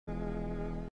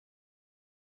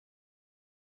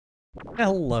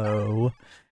Hello.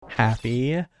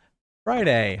 Happy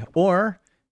Friday, or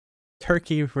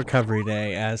Turkey Recovery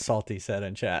Day, as Salty said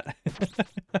in chat.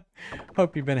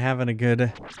 Hope you've been having a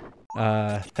good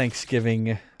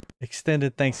Thanksgiving,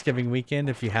 extended Thanksgiving weekend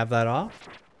if you have that off,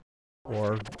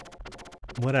 or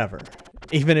whatever.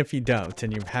 Even if you don't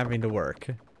and you're having to work,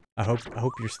 I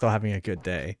hope you're still having a good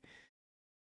day.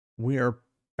 We are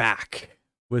back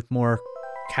with more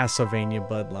Castlevania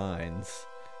Bloodlines.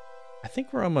 I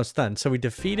think we're almost done. So we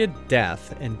defeated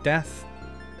Death, and Death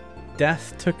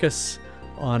took us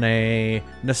on a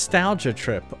nostalgia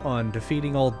trip on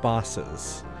defeating old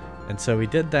bosses. And so we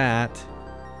did that,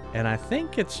 and I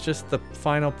think it's just the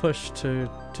final push to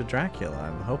Dracula,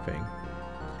 I'm hoping.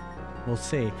 We'll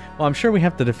see. Well, I'm sure we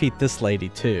have to defeat this lady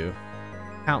too.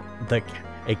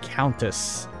 A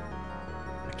countess.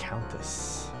 A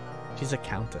countess. She's a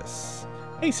countess.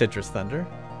 Hey, Citrus Thunder.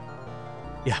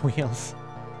 Yeah, Wheels.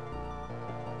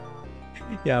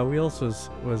 Yeah, Wheels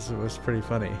was pretty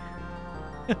funny.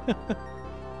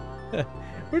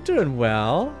 We're doing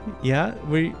well. Yeah,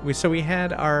 we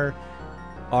had our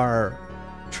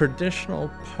traditional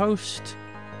post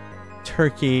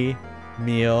turkey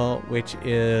meal, which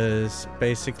is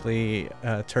basically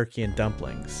turkey and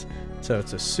dumplings. So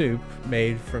it's a soup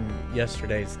made from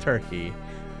yesterday's turkey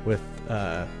with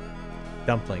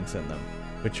dumplings in them,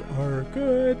 which are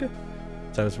good.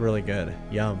 So it's really good.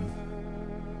 Yum.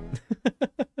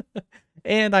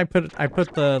 And I put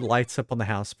the lights up on the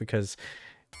house because,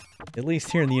 at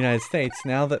least here in the United States,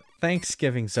 now that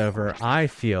Thanksgiving's over, I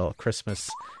feel Christmas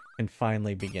can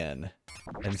finally begin.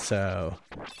 And so,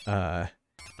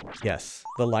 yes,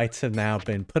 the lights have now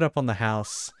been put up on the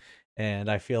house,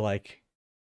 and I feel like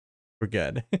we're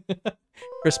good.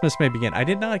 Christmas may begin. I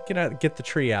did not get the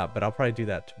tree out, but I'll probably do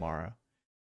that tomorrow.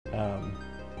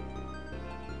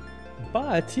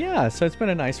 But yeah, so it's been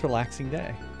a nice, relaxing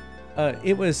day.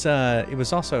 It was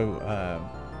also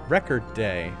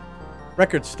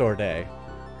record store day,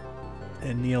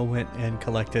 and Neil went and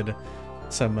collected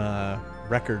some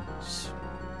records,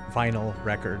 vinyl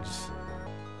records.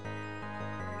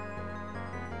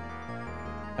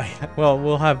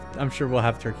 Well, I'm sure we'll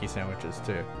have turkey sandwiches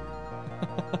too.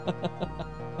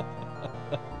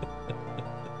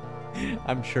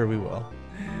 I'm sure we will.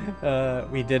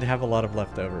 We did have a lot of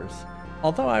leftovers.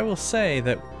 Although I will say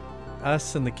that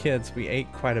us and the kids, we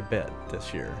ate quite a bit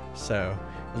this year. So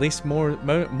at least more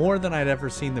than I'd ever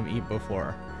seen them eat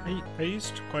before. I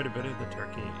used quite a bit of the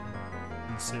turkey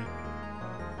in the soup.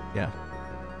 Yeah.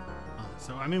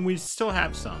 So, I mean, we still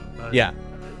have some, but yeah,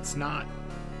 it's not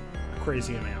a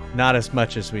crazy amount. Not as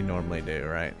much as we normally do,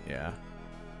 right? Yeah.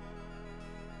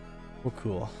 Well,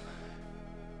 cool.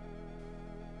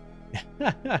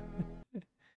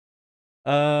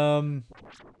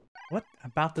 What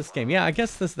about this game? Yeah, I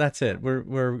guess that's it.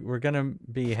 We're gonna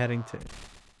be heading to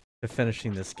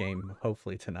finishing this game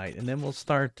hopefully tonight, and then we'll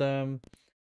start Kingdom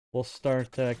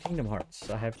Hearts.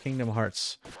 I have Kingdom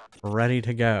Hearts ready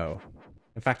to go.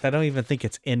 In fact, I don't even think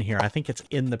it's in here. I think it's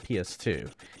in the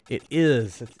PS2. It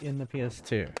is. It's in the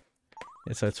PS2.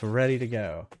 And so it's ready to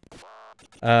go.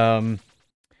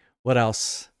 What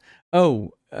else?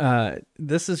 Oh,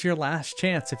 this is your last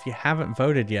chance if you haven't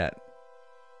voted yet.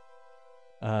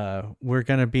 We're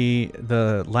gonna be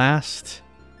the last.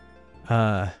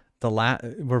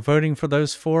 We're voting for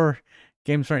those 4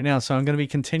 games right now, so I'm gonna be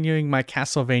continuing my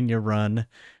Castlevania run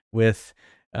with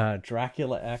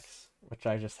Dracula X, which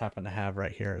I just happen to have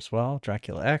right here as well.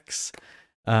 Dracula X,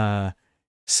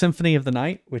 Symphony of the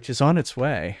Night, which is on its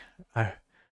way. I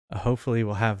hopefully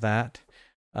will have that.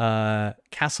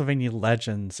 Castlevania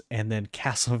Legends, and then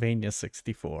Castlevania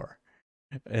 64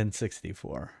 and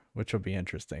 64, which will be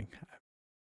interesting.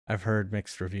 I've heard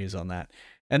mixed reviews on that.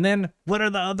 And then, what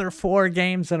are the other 4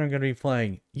 games that I'm going to be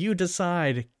playing? You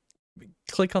decide.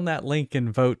 Click on that link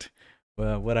and vote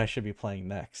what I should be playing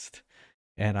next.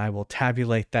 And I will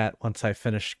tabulate that once I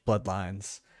finish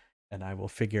Bloodlines. And I will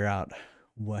figure out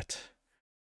what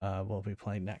we'll be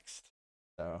playing next.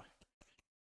 So,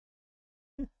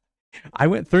 I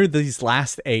went through these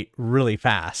last 8 really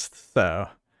fast. So,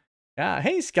 yeah.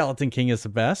 Hey, Skeleton King is the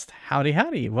best. Howdy,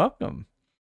 howdy. Welcome.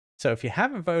 So if you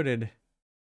haven't voted,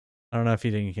 I don't know if you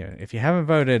didn't hear. If you haven't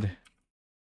voted,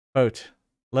 vote.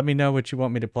 Let me know what you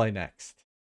want me to play next.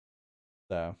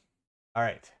 So, all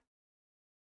right.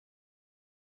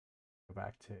 Go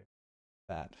back to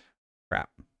that. Crap.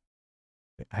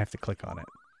 I have to click on it.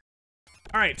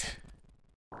 All right.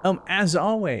 As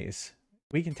always,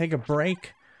 we can take a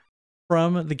break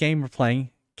from the game we're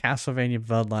playing, Castlevania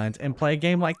Bloodlines, and play a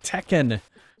game like Tekken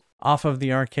off of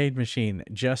the arcade machine.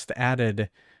 Just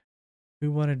added.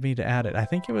 Who wanted me to add it? I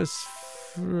think it was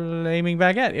Flaming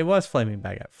Baguette. It was Flaming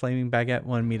Baguette. Flaming Baguette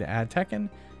wanted me to add Tekken,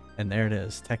 and there it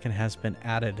is. Tekken has been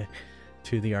added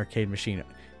to the arcade machine.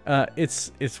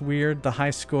 It's weird. The high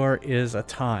score is a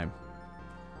time.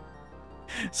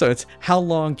 So it's how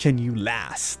long can you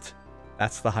last?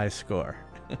 That's the high score.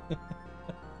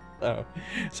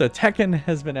 So Tekken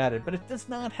has been added, but it does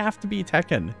not have to be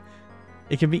Tekken.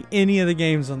 It can be any of the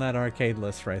games on that arcade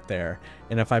list right there.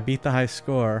 And if I beat the high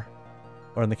score,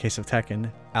 or in the case of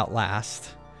Tekken,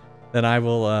 Outlast, then I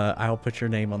will put your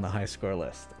name on the high score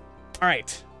list. All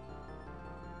right.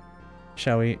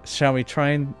 Shall we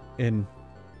try and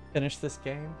finish this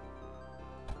game?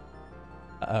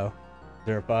 Uh-oh. Is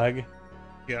there a bug?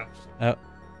 Yeah. Oh.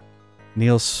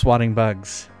 Neil's swatting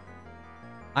bugs.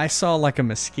 I saw like a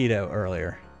mosquito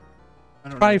earlier.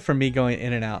 Probably from me going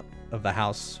in and out of the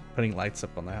house, putting lights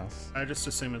up on the house. I just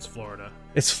assume it's Florida.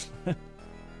 It's...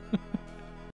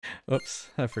 Oops,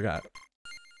 I forgot.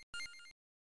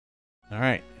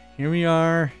 Alright, here we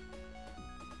are.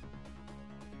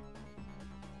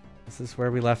 This is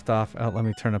where we left off. Oh, let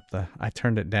me turn up the... I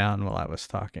turned it down while I was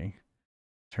talking.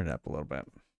 Turn it up a little bit.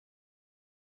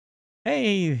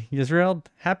 Hey, Yisrael,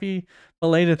 happy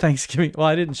belated Thanksgiving. Well,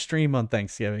 I didn't stream on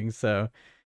Thanksgiving, so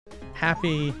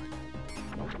happy...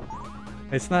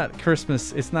 It's not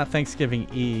Christmas, it's not Thanksgiving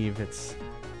Eve, it's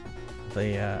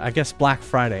the, I guess Black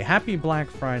Friday. Happy Black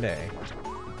Friday.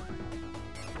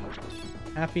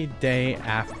 Happy day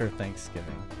after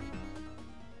Thanksgiving.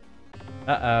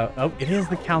 Uh-oh. Oh, it is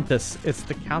the Countess. It's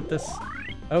the Countess.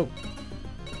 Oh.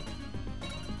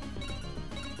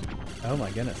 Oh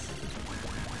my goodness.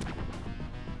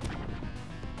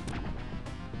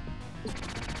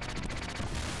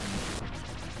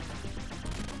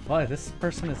 Boy, this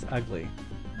person is ugly.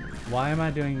 Why am I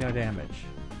doing no damage?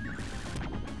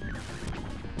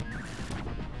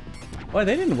 Boy,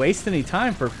 they didn't waste any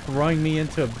time for throwing me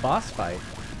into a boss fight.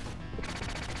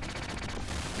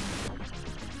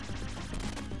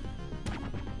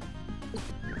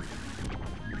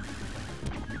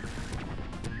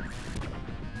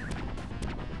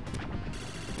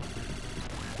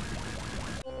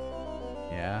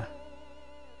 Yeah.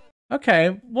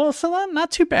 Okay, well, so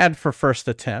not too bad for first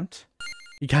attempt.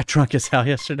 You got drunk as hell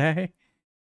yesterday?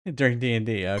 During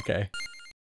D&D, okay.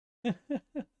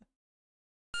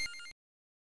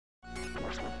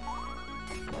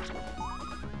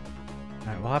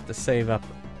 Alright, we'll have to save up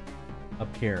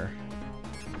here.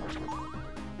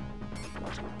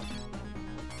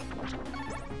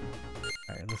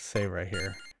 Alright, let's save right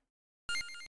here.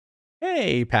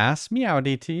 Hey, pass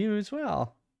meowdy to you as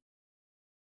well.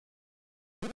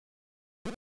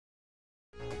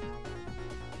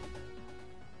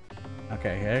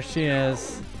 Okay, here she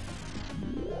is.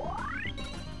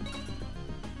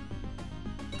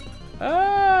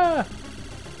 Ah!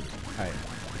 Alright.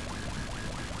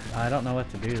 I don't know what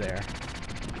to do there.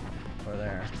 Or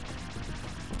there.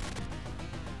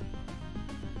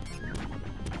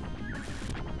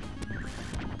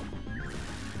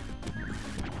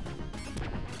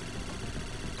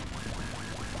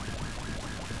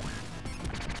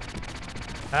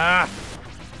 Ah!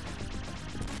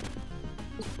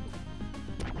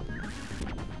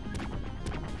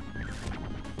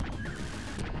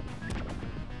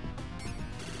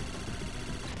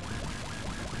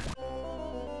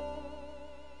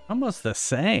 Almost the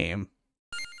same.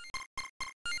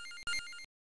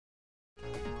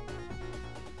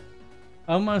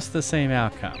 Almost the same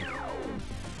outcome.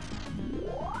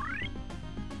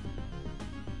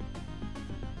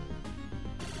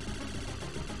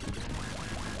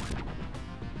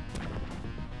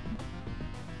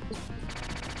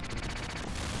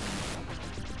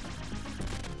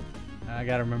 I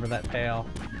gotta remember that tail.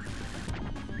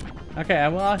 Okay,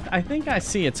 well, I think I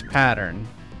see its pattern.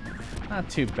 Not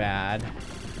too bad.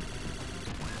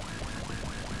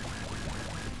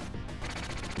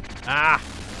 Ah!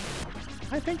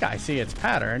 I think I see its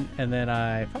pattern, and then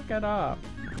I fuck it up.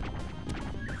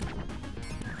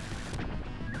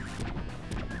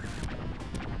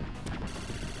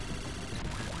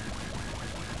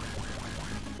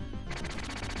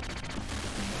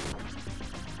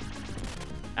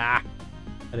 Ah!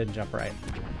 I didn't jump right.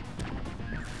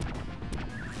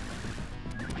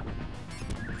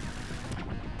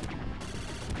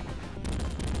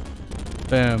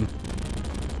 Boom.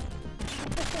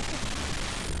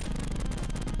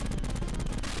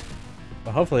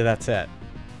 Well, hopefully that's it.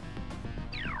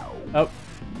 Oh,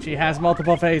 she has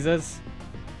multiple phases.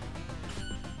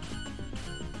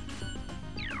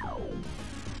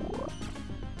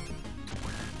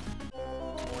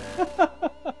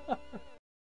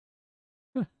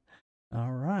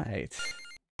 All right.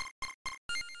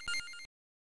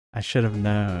 I should have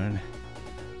known.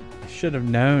 I should have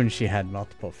known she had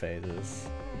multiple phases.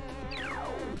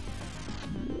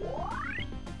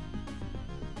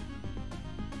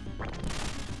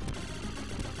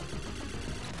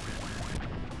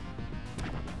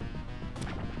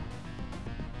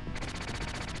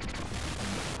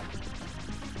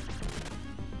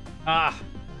 Ah!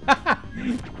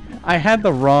 I had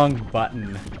the wrong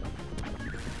button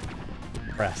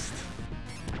pressed.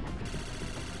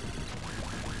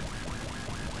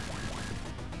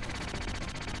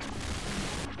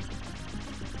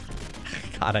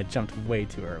 God, I jumped way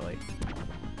too early.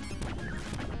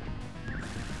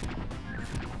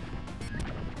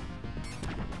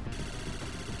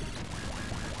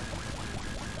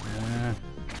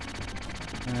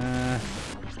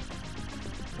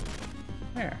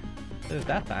 There. Did it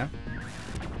that time.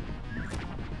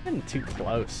 Getting too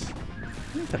close.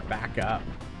 I need to back up.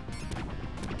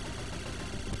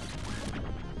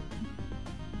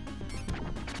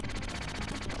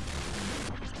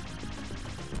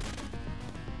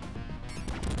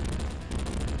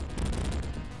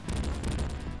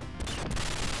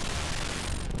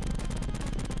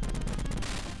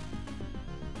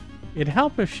 It'd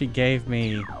help if she gave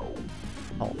me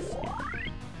health here.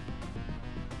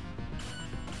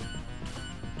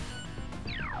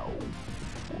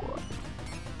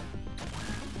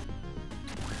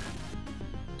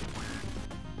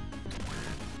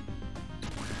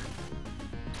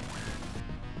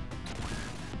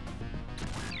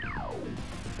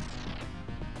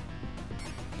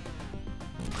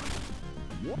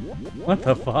 What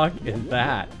the fuck is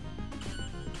that?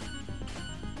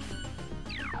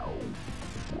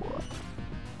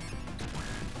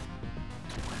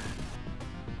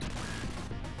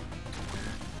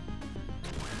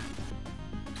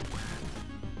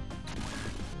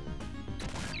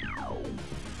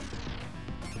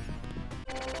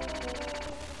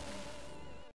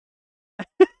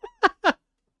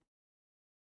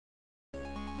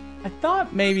 I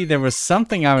thought maybe there was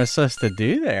something I was supposed to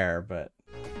do there, but...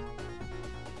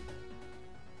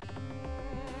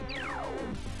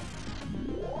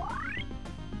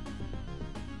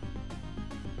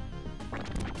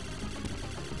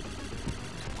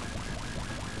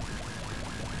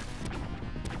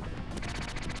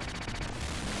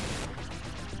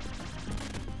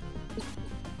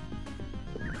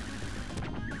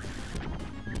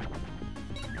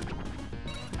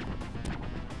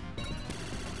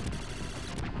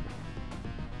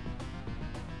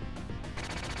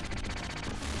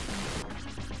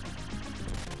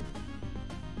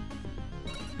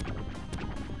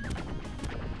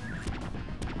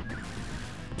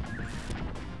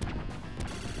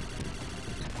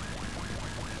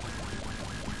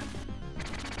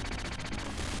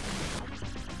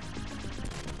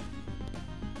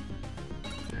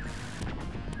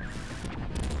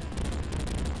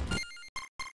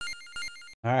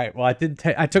 All right, well,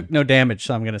 I took no damage,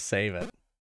 so I'm going to save it.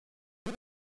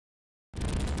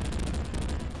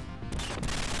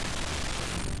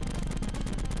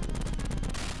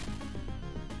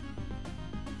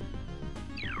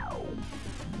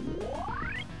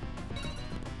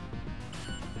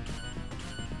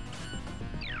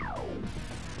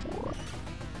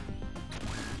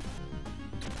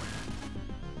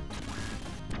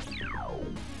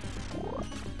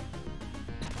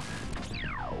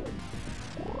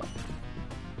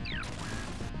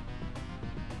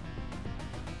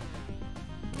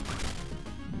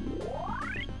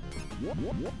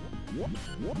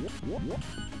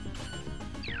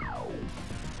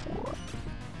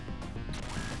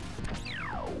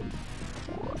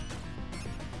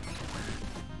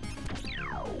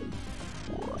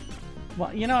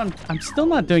 Well, you know, I'm still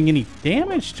not doing any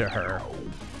damage to her.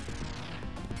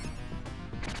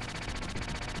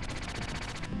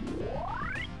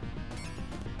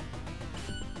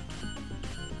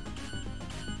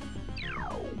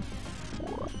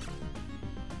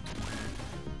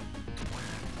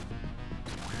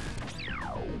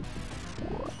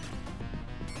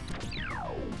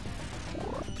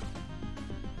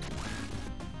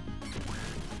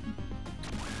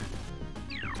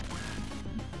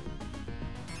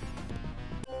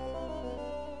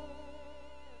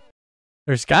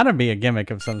 There's gotta be a gimmick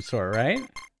of some sort, right?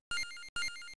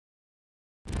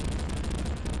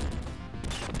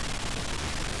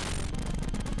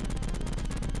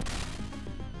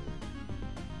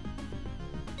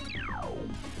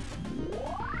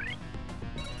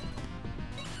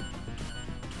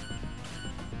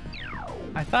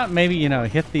 I thought maybe, you know,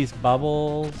 hit these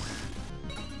bubbles.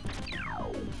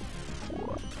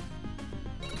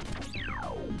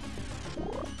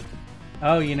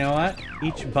 Oh, you know what?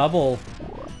 Each bubble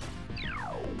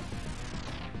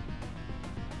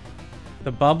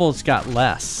the bubbles got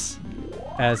less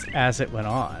as it went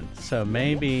on. So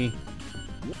maybe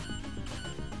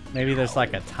there's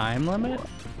like a time limit?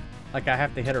 Like I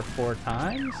have to hit her 4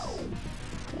 times?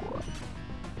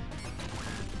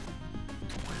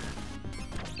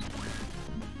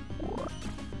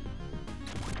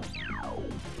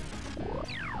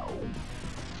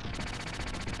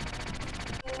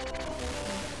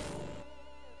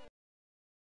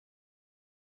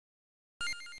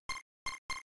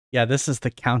 Yeah, this is the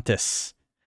Countess.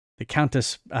 The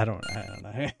Countess, I don't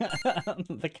know.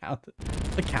 the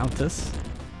Countess,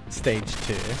 stage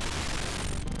 2.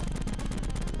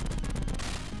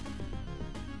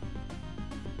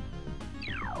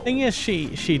 Thing is,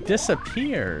 she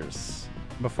disappears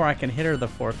before I can hit her the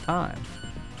 4th time.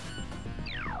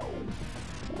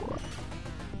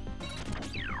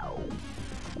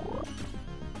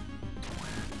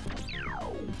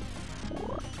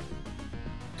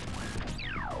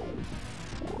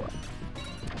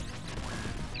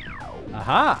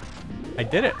 Aha! I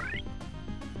did it.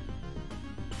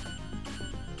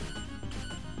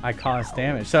 I caused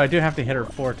damage. So I do have to hit her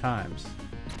 4 times.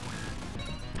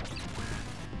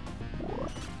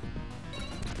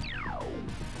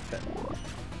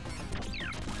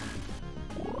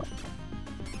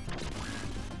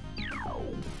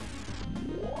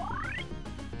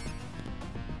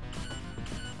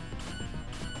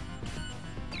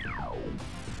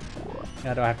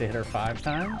 Now do I have to hit her 5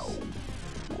 times?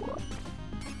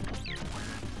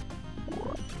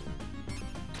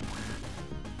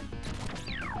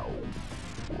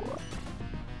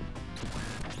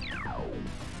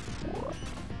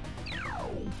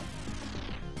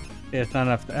 Yeah, it's not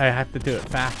enough. I have to do it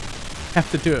fast.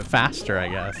 Have to do it faster, I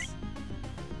guess.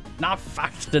 Not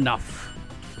fast enough.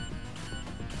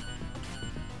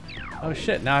 Oh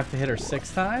shit! Now I have to hit her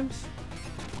 6 times.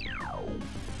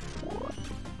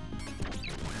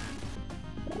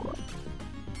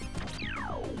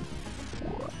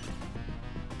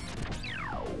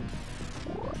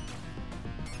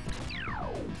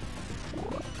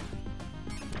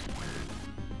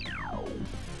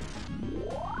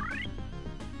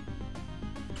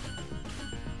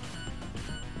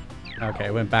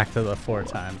 Okay, went back to the 4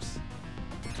 times.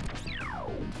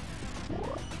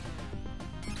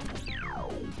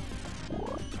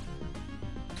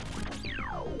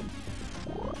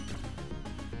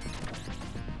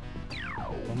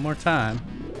 One more time.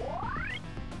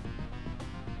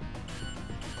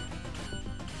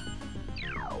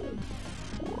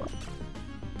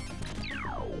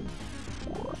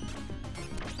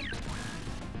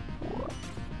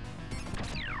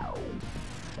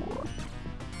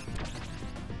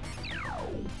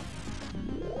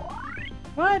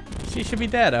 What? She should be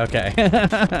dead. Okay.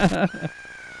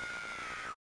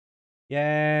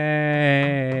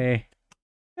 Yay.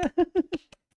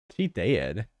 She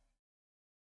dead.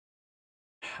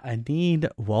 I need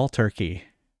wall turkey.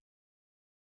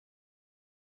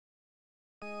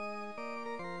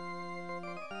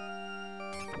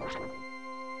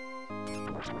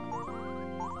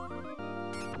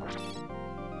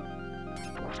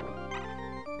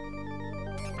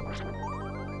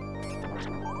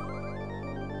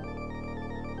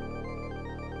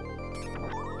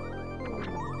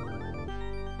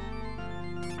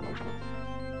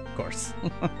 Of course.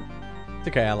 It's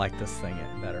okay, I like this thing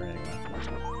better anyway.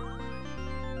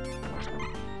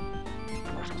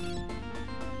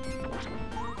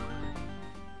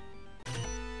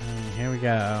 Here we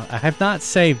go. I have not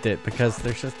saved it because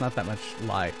there's just not that much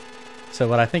life. So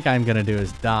what I think I'm gonna do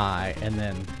is die and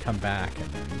then come back and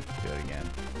then do it again.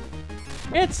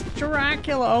 It's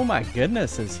Dracula! Oh my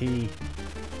goodness, is he's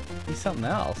something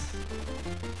else.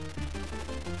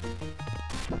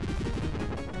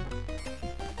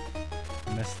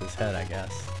 Missed his head, I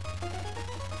guess.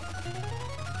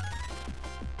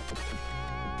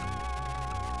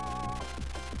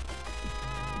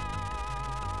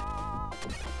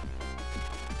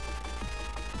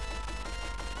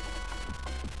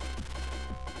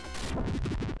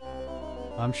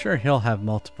 I'm sure he'll have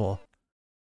multiple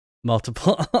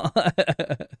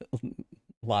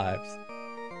lives.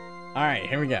 All right,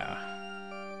 here we go.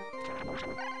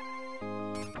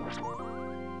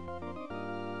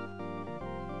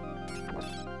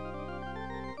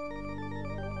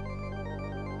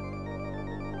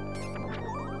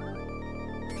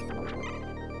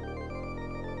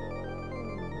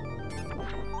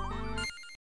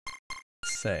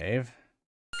 Save.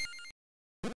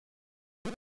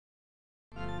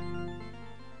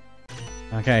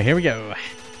 Okay, here we go.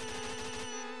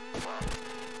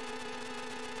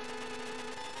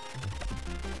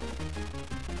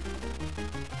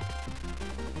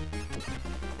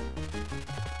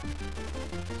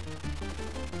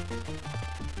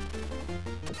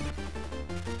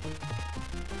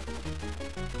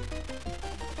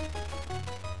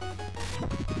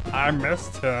 I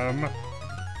missed him.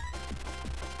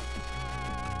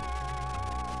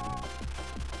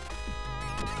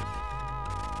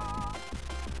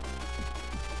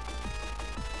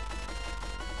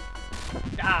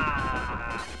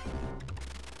 Ah!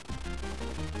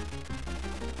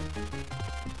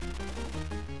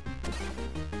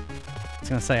 I was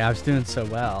gonna say, I was doing so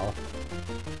well.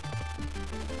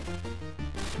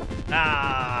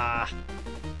 Ah!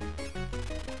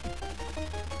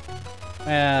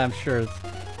 I'm sure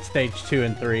stage 2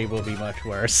 and 3 will be much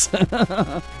worse.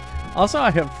 Also,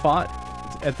 I have fought,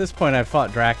 at this point, I've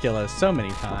fought Dracula so many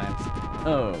times.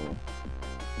 Oh.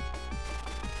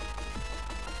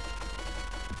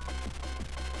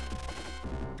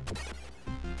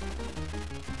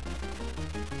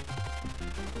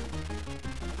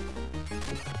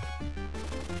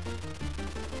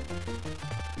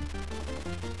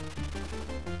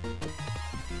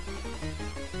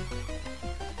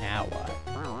 Now what?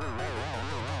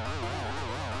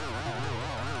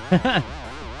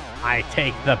 I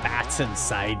take the bats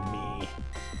inside me.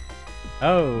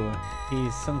 Oh,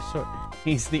 he's some sort...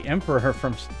 He's the Emperor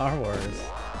from Star Wars.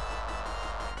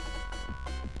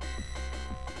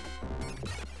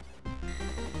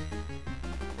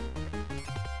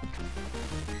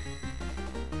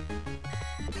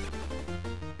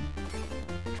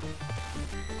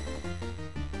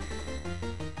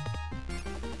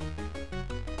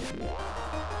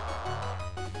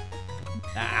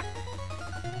 Ah.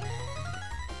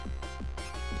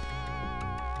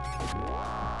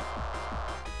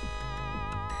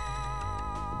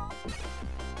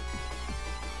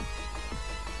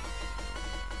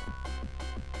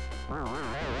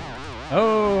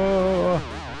 Oh.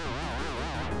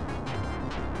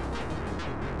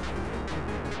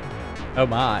 Oh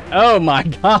my. Oh my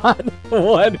god.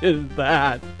 What is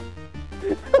that?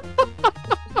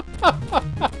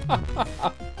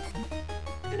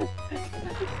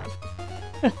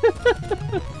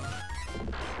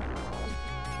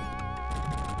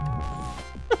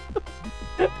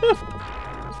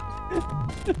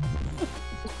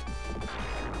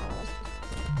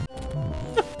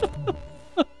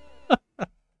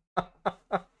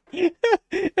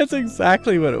 That's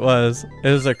exactly what it was. It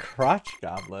was a crotch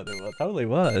goblet. It totally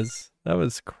was. That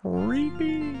was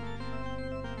creepy.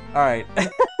 All right.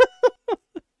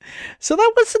 So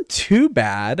that wasn't too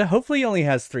bad. Hopefully he only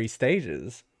has 3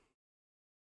 stages.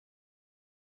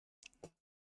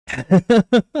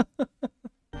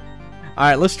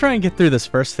 Alright, let's try and get through this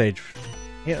first stage.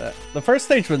 Yeah, the first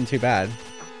stage wasn't too bad.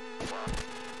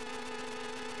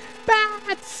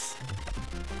 Bats!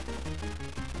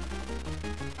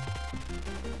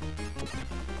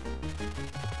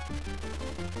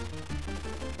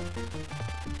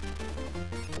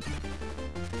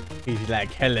 He's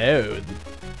like, hello,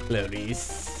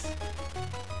 Clarice.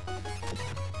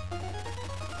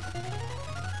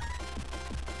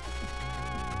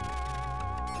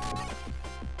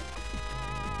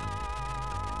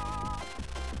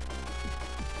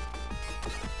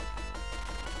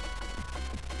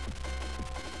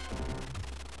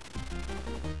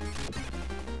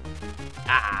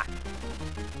 Ah.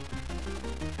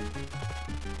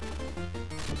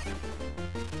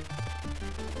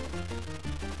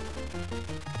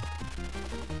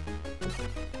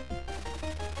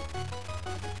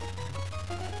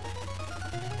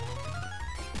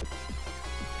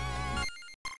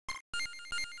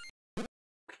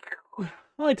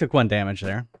 I only took 1 damage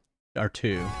there, or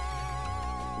 2.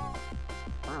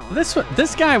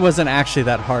 This guy wasn't actually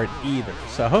that hard either,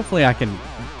 so hopefully I can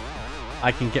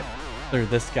get through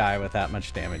this guy with that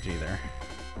much damage either.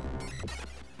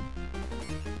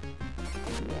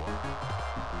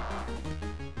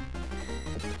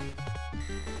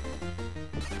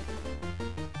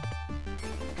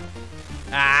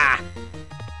 Ah!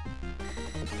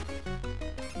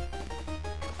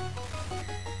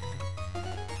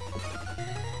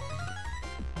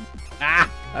 Ah!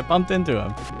 I bumped into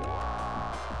him.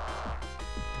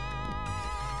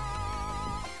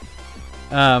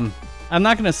 I'm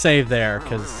not gonna save there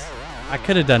because I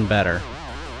could have done better.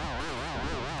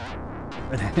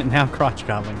 Now crotch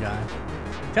goblin guy.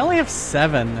 They only have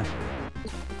 7.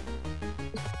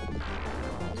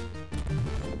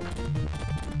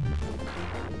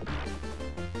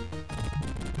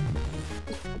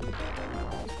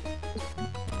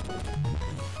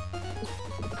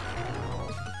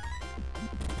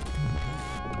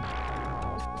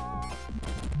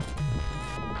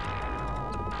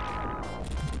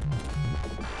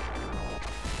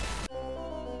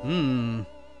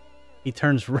 He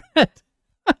turns red.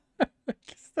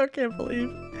 Still can't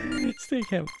believe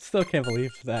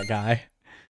that guy.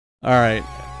 All right.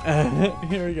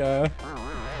 Here we go.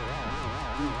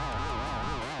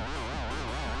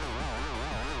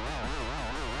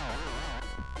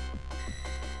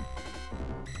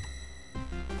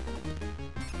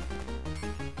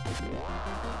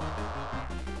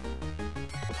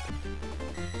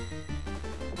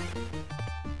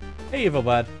 Hey, evil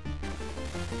bud.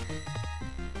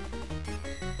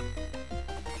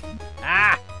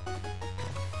 Ah!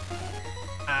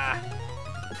 Ah!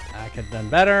 I could have done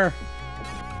better.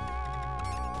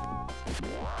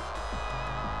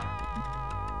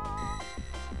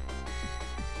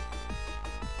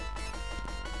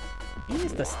 He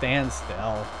needs to stand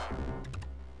still.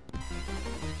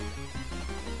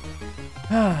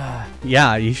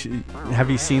 Yeah, you should. Have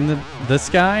you seen this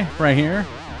guy right here?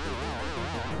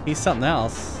 He's something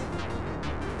else.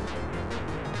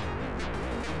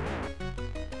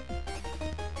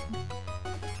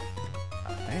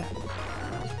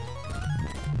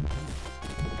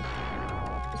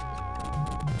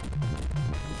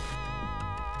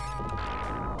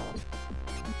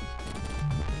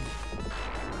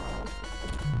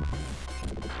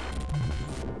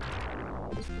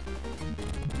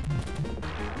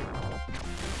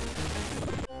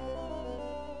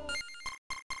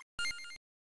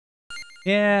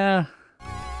 Oh,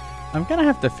 man. Yeah, I'm gonna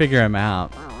have to figure him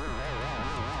out.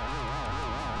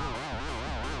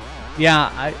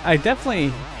 Yeah, I definitely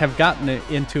have gotten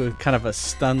into a kind of a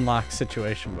stun lock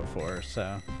situation before,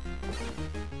 so.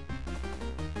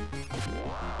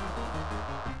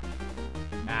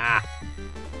 Ah.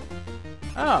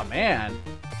 Oh, man.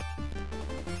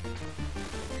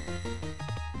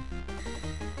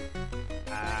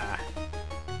 Ah.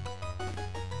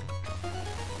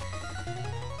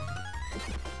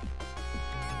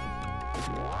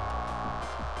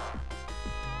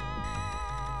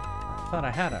 I thought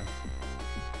I had him.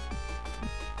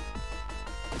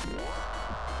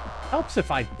 Helps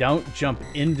if I don't jump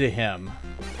into him.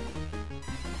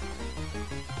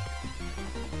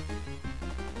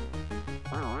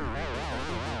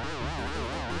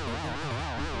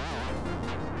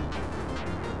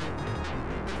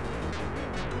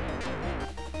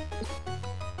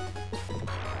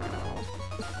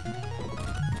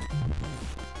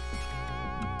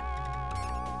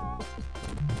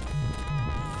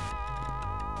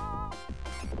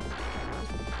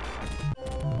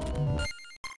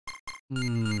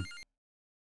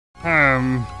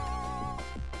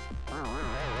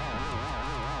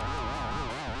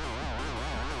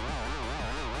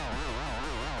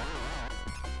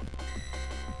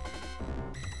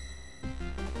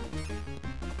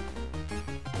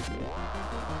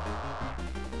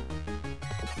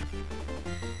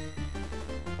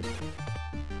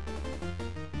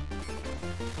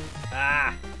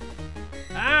 Ah!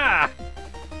 Ah!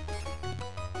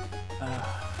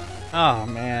 Oh,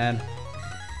 man.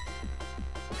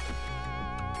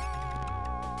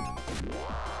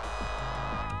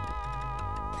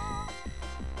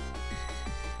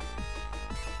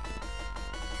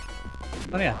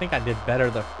 Funny, I think I did better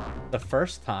the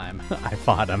first time I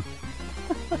fought him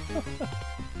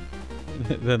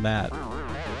than that.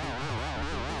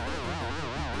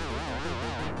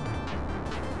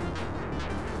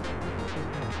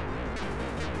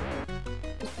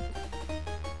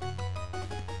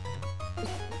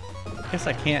 I guess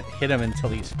I can't hit him until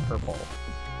he's purple.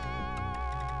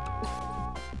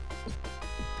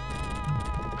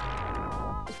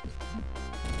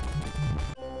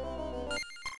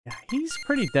 Yeah, he's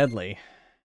pretty deadly.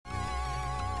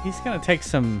 He's gonna take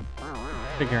some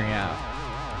figuring out.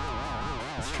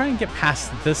 Let's try and get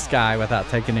past this guy without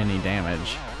taking any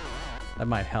damage. That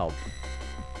might help.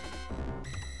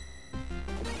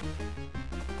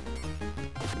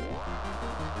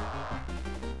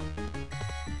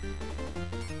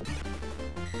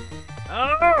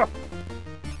 Oh!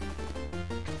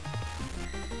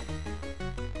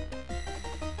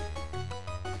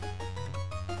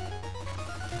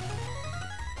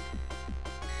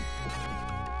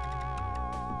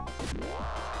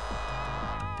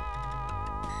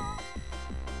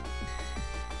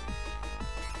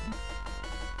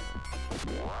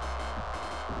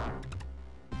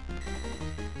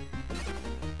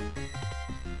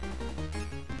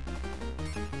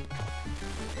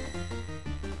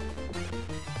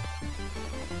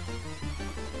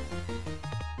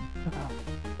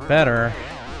 Better.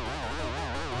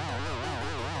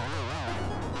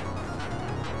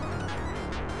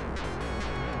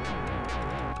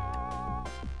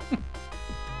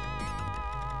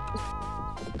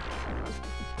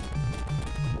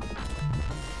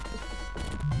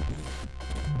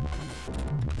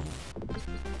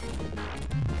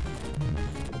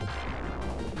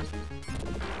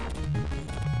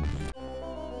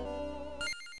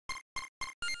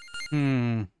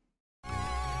 Hmm.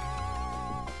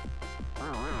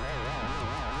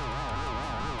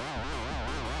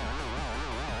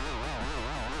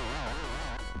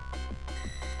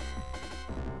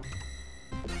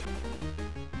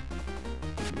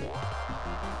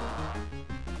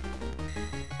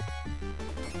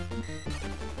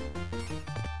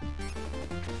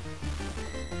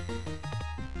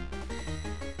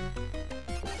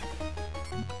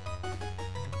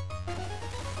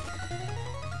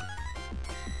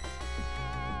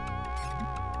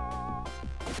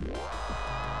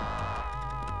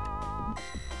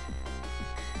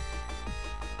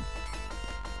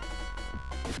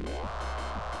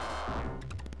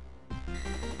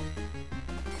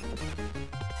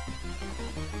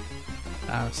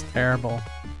 That was terrible.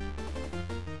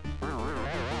 I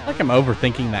feel like I'm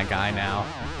overthinking that guy now.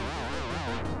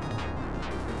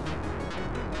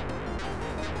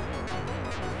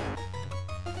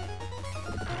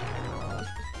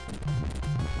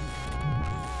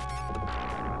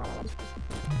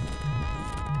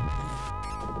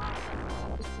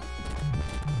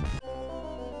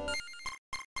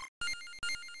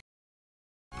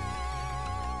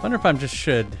 Wonder if I'm just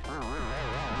should.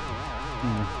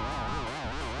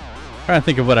 Trying to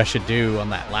think of what I should do on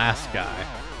that last guy.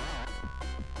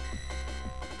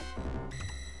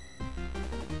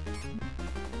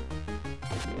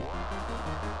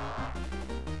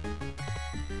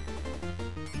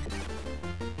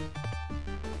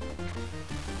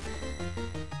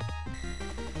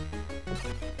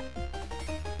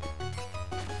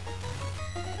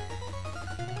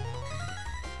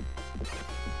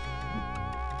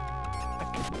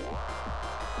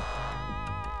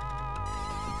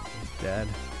 Dead.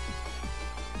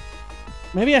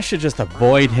 Maybe I should just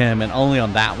avoid him and only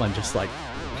on that one just like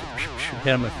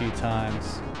hit him a few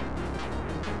times.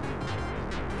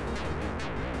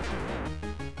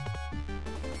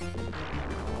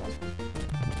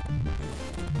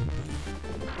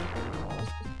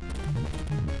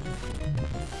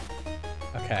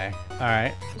 Okay,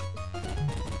 alright.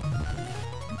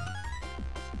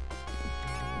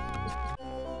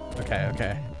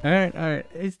 Okay. Alright.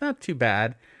 It's not too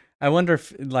bad. I wonder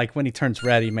if, like, when he turns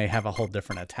red, he may have a whole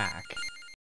different attack.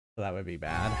 So that would be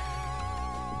bad.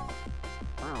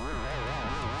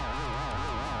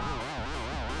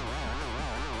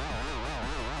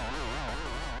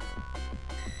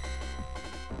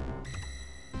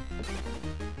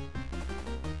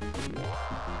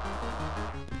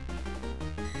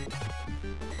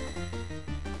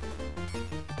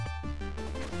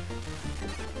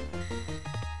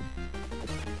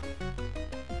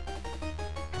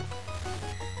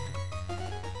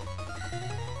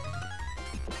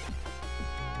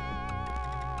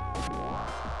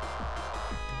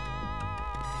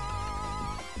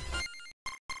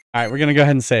 All right, we're gonna go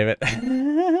ahead and save it.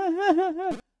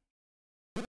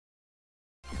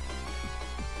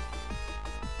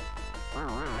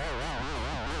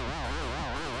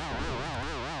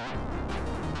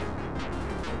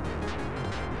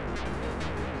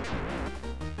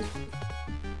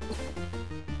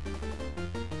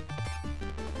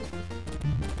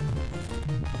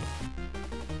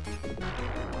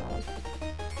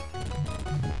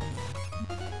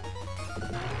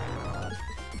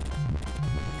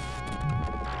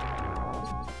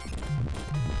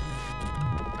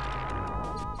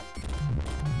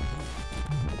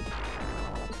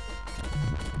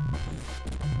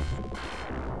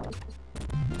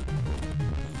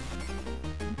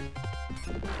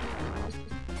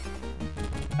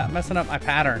 Not messing up my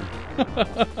pattern.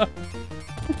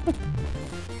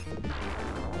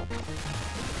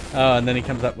 Oh, and then he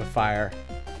comes up with fire.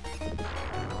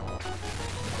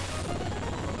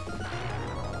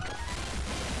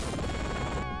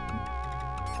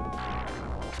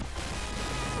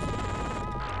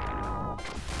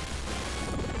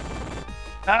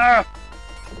 Ah!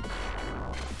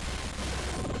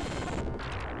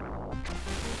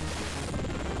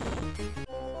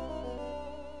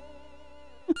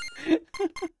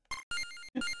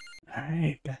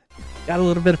 Alright, got a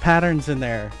little bit of patterns in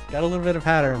there. Got a little bit of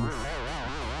patterns.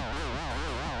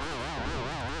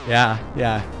 Yeah.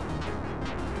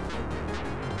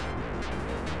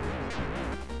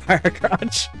 Fire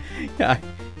crotch. Yeah,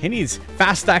 he needs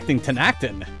fast-acting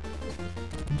Tenactin.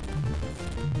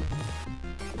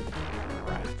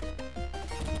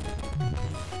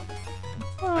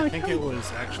 I think it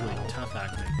was actually tough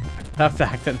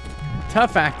acting.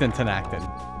 Tough acting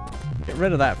Tenactin. Get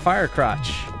rid of that fire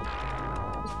crotch.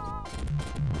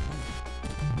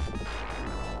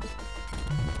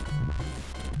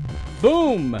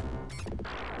 Boom!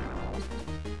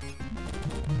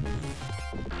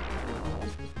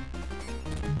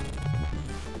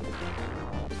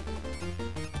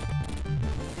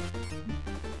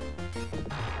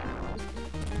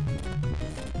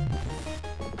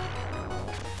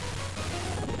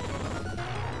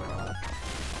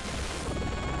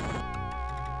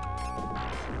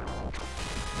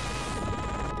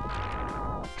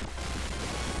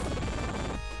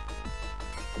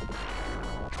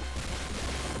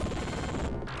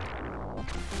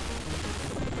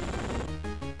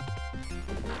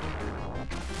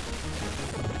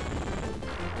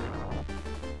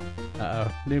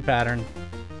 Uh-oh, new pattern.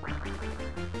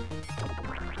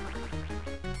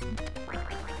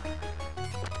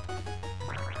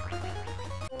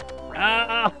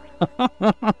 Ah!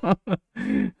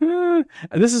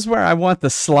 This is where I want the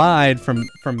slide from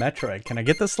Metroid. Can I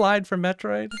get the slide from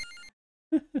Metroid?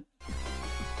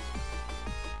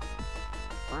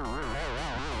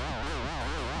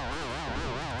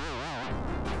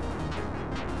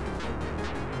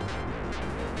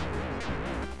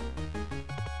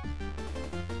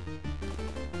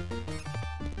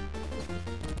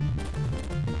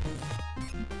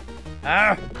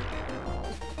 Ah!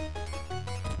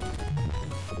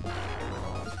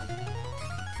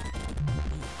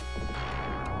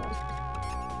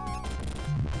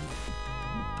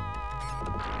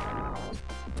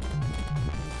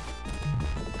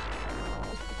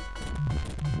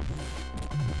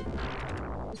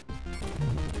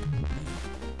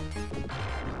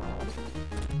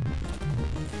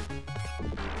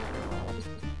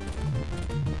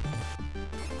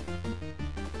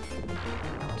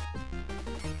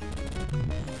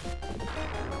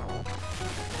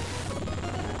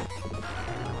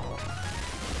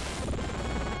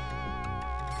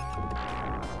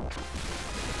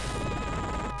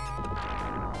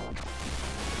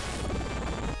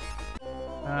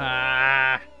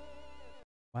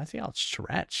 Why is he all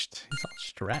stretched? He's all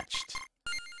stretched.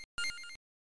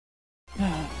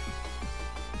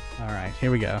 Alright,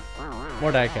 here we go.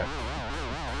 More Daiko.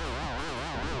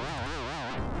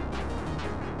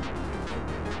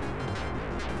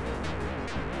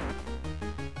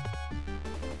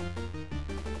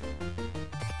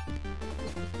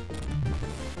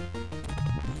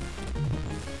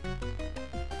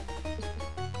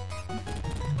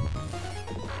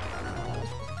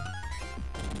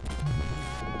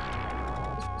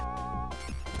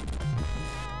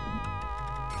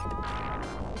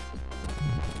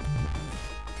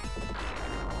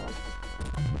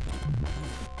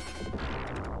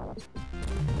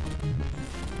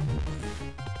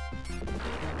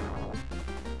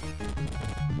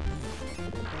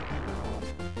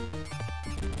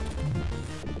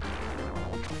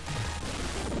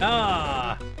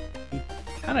 Ah! He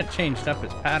kind of changed up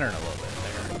his pattern a little bit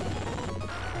there.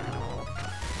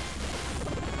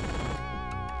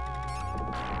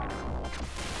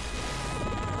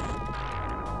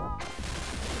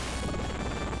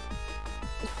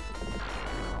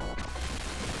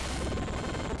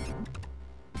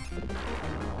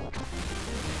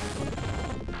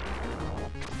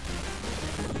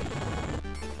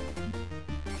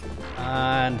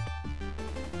 And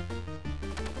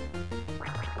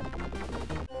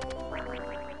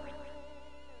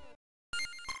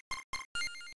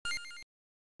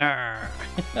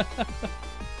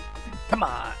come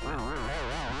on.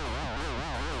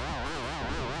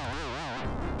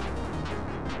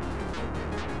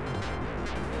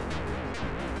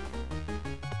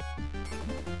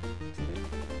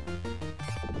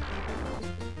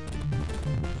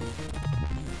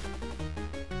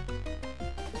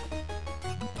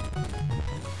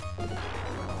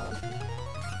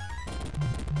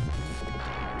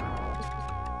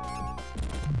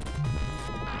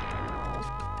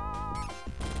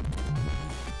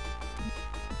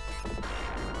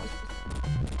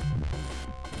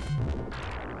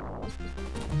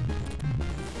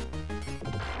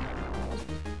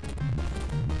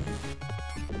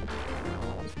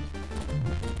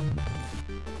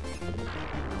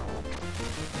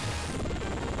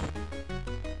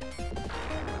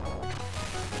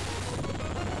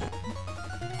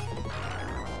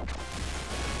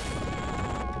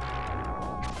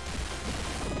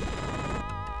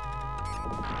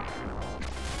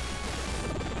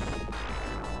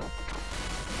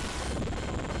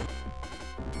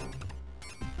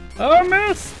 Oh, I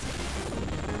missed!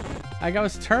 I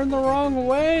was turned the wrong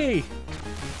way!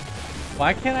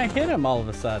 Why can't I hit him all of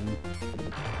a sudden?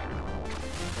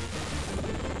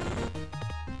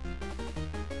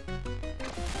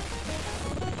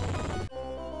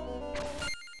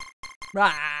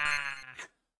 Ah!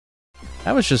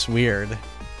 That was just weird.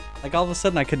 Like all of a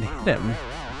sudden I couldn't hit him.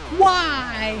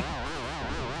 Why?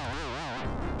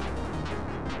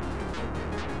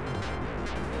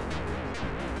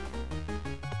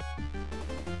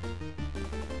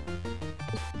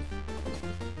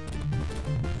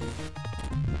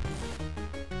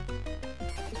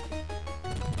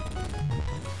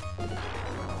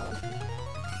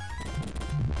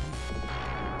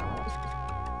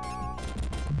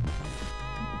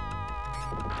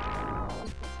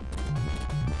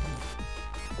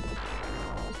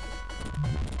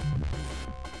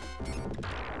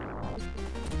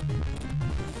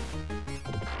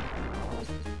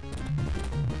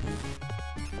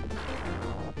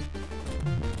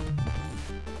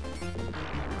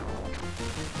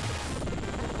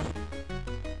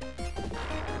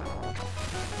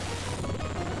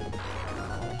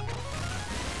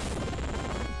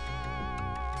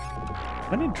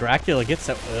 When did Dracula get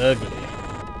so ugly?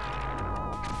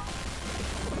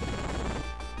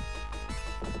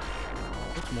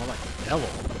 Looks more like a devil.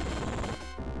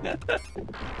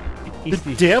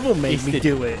 The devil made me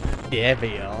do it.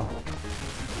 Devil.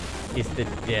 It's the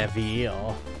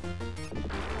devil.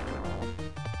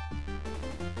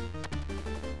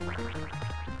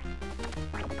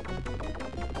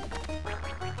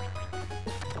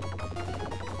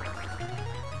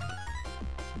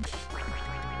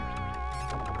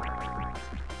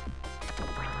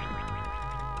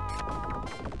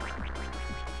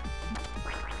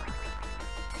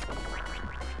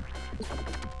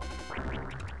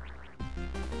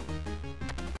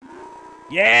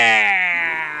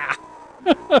 Yeah!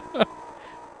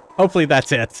 Hopefully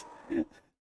that's it.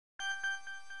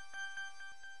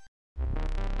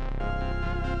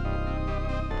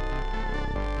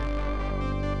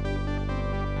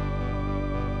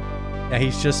 Yeah,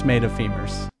 he's just made of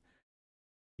femurs.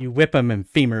 You whip him and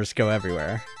femurs go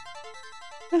everywhere.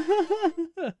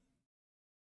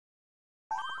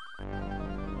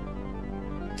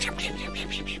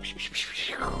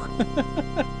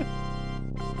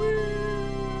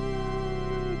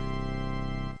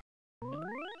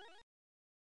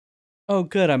 Oh,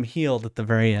 good, I'm healed at the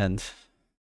very end.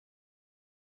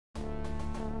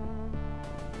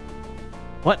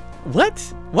 What? What?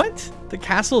 What? The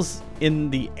castle's in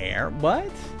the air? What?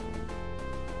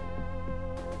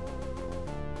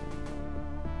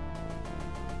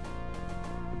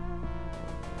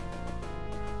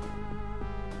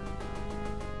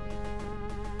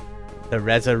 The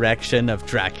resurrection of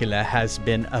Dracula has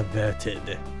been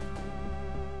averted.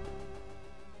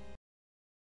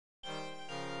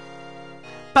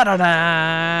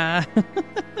 Ba-da-da!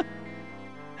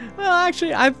 Well,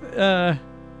 actually, I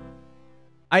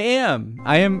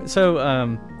am. So,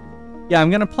 yeah, I'm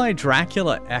going to play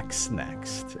Dracula X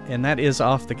next. And that is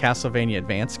off the Castlevania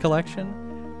Advance collection.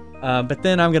 But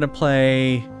then I'm going to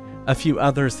play a few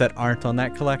others that aren't on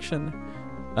that collection.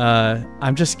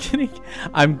 I'm just kidding.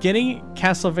 I'm getting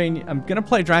Castlevania. I'm going to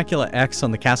play Dracula X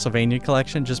on the Castlevania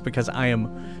collection just because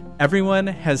everyone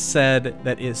has said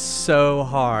that it's so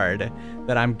hard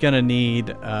that I'm going to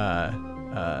need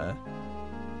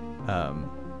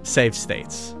save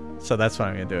states. So that's why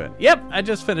I'm going to do it. Yep, I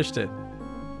just finished it.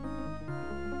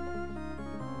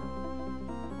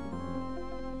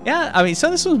 Yeah, I mean,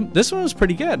 so this one was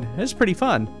pretty good. It was pretty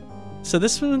fun. So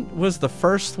this one was the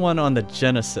first one on the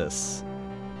Genesis.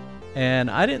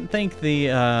 And I didn't think the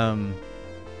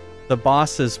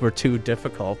bosses were too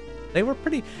difficult. They were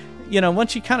pretty,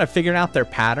 once you kind of figured out their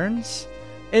patterns.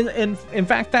 And in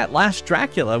fact, that last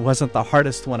Dracula wasn't the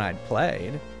hardest one I'd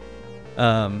played.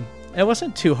 It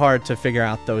wasn't too hard to figure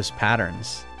out those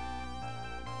patterns.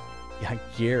 Yeah,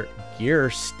 gear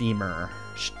steamer.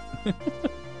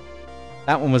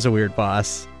 That one was a weird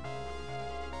boss.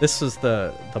 This was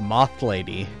the moth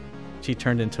lady. She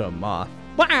turned into a moth.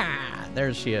 Wah!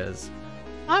 There she is.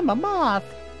 I'm a moth.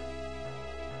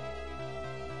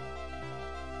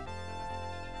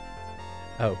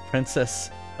 Oh, Princess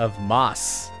of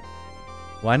Moss.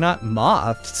 Why not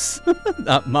moths?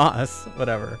 Not moss.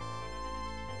 Whatever.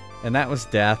 And that was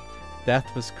Death.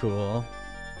 Death was cool.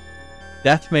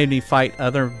 Death made me fight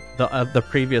the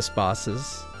previous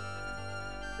bosses.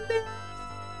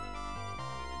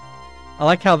 I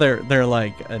like how they're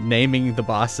like naming the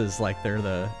bosses like they're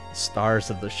the stars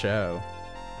of the show.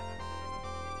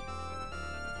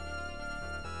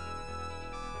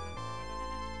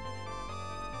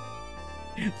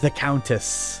 The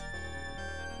Countess.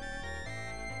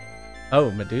 Oh,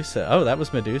 Medusa. Oh, that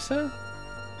was Medusa?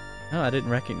 Oh, I didn't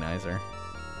recognize her.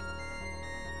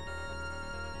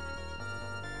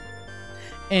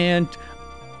 And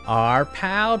our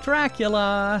pal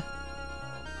Dracula.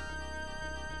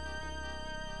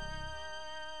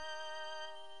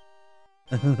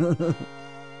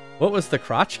 What was the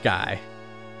crotch guy?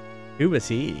 Who was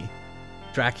he?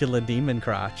 Dracula Demon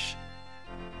Crotch.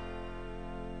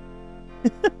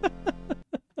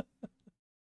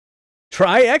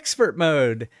 Try expert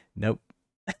mode. Nope.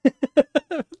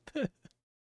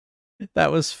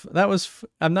 That was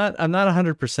I'm not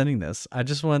 100%ing this. I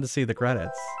just wanted to see the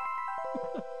credits.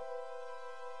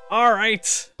 All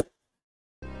right.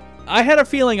 I had a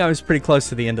feeling I was pretty close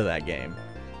to the end of that game.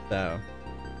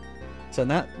 So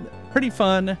not pretty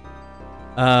fun.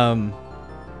 But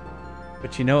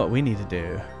you know what we need to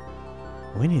do?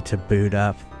 We need to boot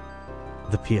up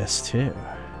the PS2.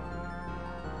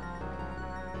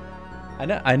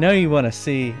 I know you want to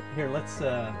see. Here, let's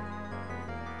I'm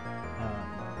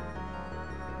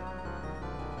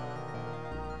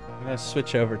gonna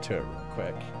switch over to it real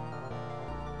quick.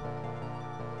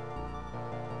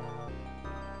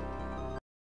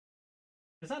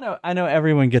 I know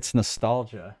everyone gets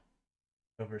nostalgia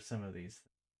over some of these.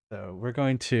 So we're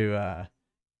going to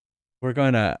we're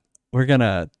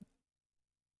gonna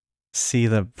see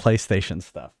the PlayStation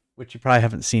stuff, which you probably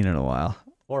haven't seen in a while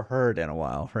or heard in a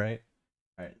while, right?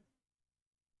 Right.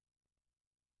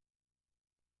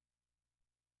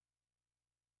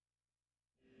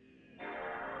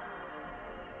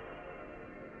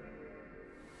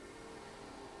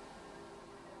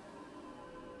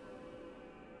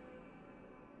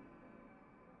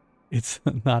 It's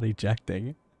not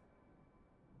ejecting.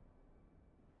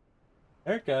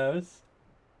 There it goes.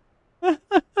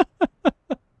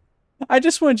 I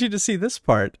just wanted you to see this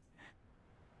part.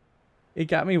 It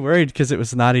got me worried because it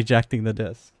was not ejecting the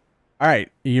disc. All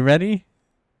right, are you ready?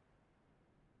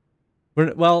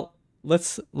 Well,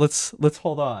 let's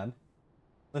hold on.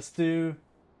 Let's do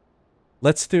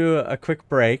a quick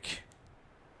break.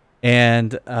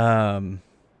 And in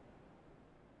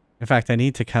fact, I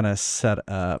need to kind of set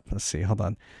up. Let's see. Hold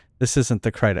on. This isn't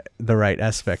the right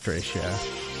aspect ratio.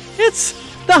 It's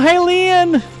the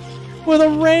Hylian with a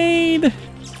raid.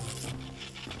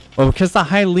 Well, because the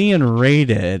Hylian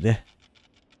raided,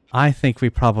 I think we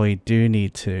probably do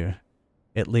need to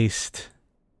at least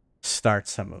start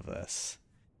some of this.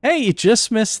 Hey, you just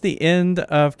missed the end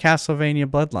of Castlevania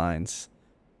Bloodlines.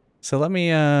 So let me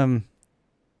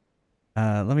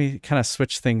kind of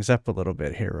switch things up a little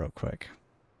bit here real quick.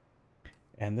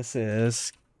 And this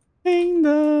is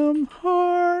Kingdom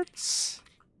Hearts.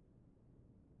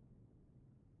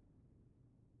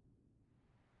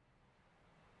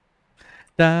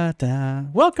 Da da.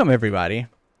 Welcome everybody.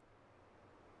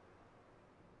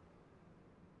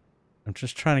 I'm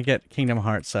just trying to get Kingdom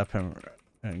Hearts up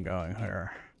and going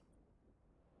here.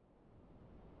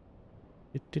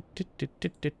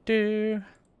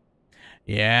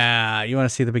 Yeah, you want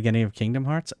to see the beginning of Kingdom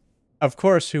Hearts? Of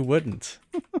course, who wouldn't?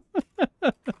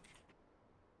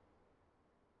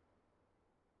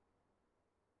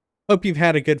 Hope you've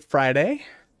had a good Friday.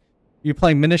 You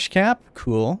playing Minish Cap?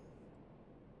 Cool.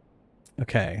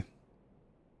 Okay.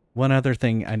 One other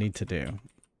thing I need to do.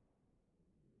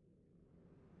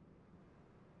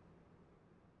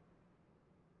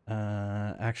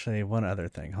 Actually, one other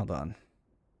thing. Hold on.